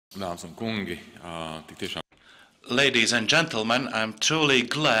Ladies and gentlemen, I'm truly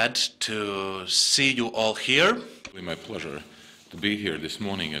glad to see you all here. It's my pleasure to be here this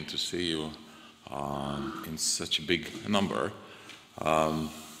morning and to see you in such a big number.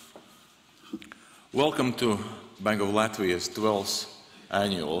 Welcome to Bank of Latvia's 12th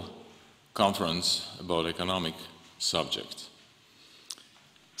annual conference about economic subject.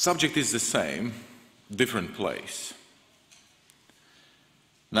 Subject is the same, different place.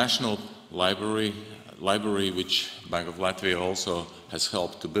 National Library which Bank of Latvia also has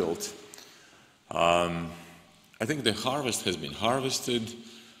helped to build. I think the harvest has been harvested,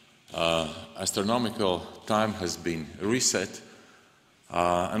 astronomical time has been reset,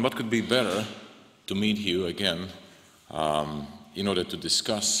 and what could be better to meet you again in order to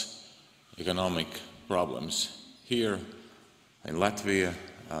discuss economic problems here in Latvia,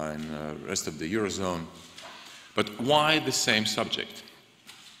 in the rest of the Eurozone. But why the same subject?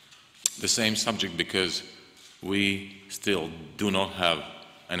 The same subject because we still do not have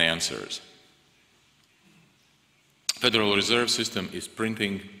an answers. Federal Reserve System is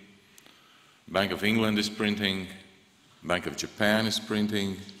printing, Bank of England is printing, Bank of Japan is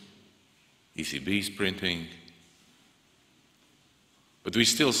printing, ECB is printing, but we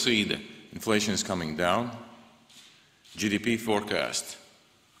still see the inflation is coming down. GDP forecast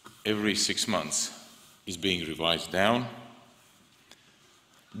every 6 months is being revised down.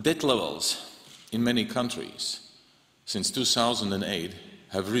 Debt levels in many countries since 2008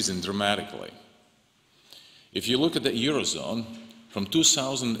 have risen dramatically. If you look at the Eurozone, from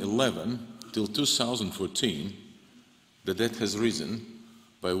 2011 till 2014, the debt has risen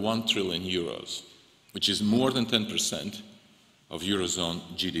by 1 trillion euros, which is more than 10% of Eurozone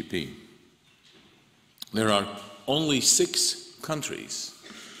GDP. There are only 6 countries,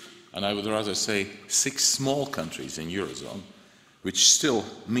 and I would rather say 6 small countries in Eurozone, which still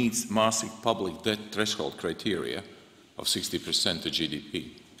meets Maastricht public debt threshold criteria of 60% to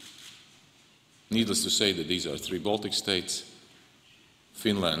GDP. Needless to say that these are 3 Baltic states,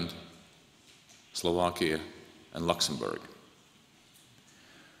 Finland, Slovakia, and Luxembourg.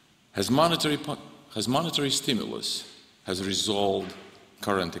 Has monetary stimulus has resolved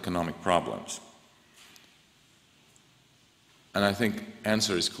current economic problems? And I think the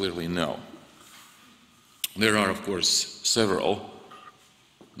answer is clearly no. There are, of course, several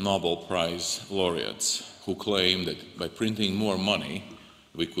Nobel Prize laureates who claim that by printing more money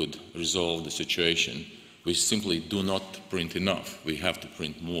we could resolve the situation. We simply do not print enough. We have to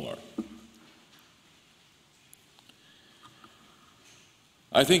print more.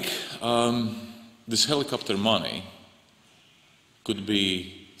 I think this helicopter money could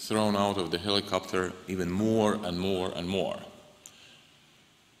be thrown out of the helicopter even more and more and more.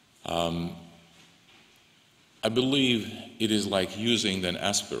 I believe it is like using an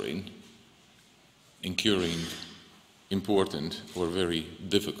aspirin in curing important or very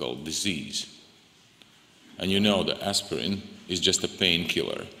difficult disease. And you know that aspirin is just a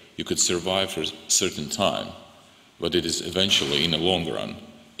painkiller. You could survive for a certain time, but it is eventually, in the long run,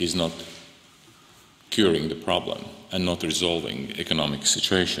 is not curing the problem and not resolving economic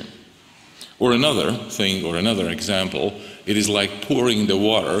situation. Or another thing, or another example, it is like pouring the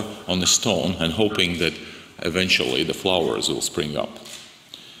water on the stone and hoping that eventually the flowers will spring up.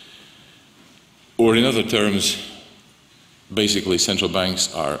 Or in other terms, basically central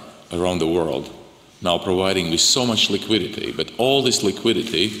banks are around the world now providing with so much liquidity, but all this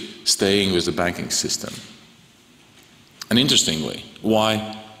liquidity staying with the banking system. And interestingly,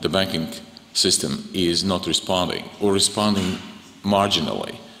 why the banking system is not responding, or responding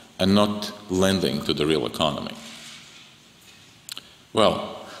marginally, and not lending to the real economy.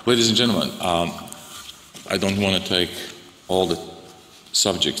 Well, ladies and gentlemen, I don't want to take all the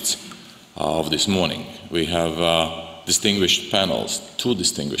subjects of this morning. We have distinguished panels, 2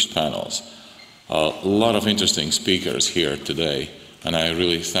 distinguished panels, a lot of interesting speakers here today, and I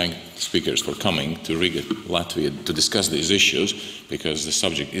really thank speakers for coming to Riga, Latvia, to discuss these issues, because the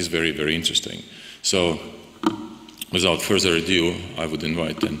subject is very, very interesting. So, without further ado, I would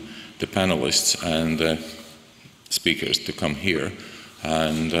invite the panelists and speakers to come here,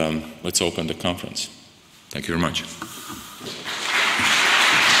 and let's open the conference. Thank you very much.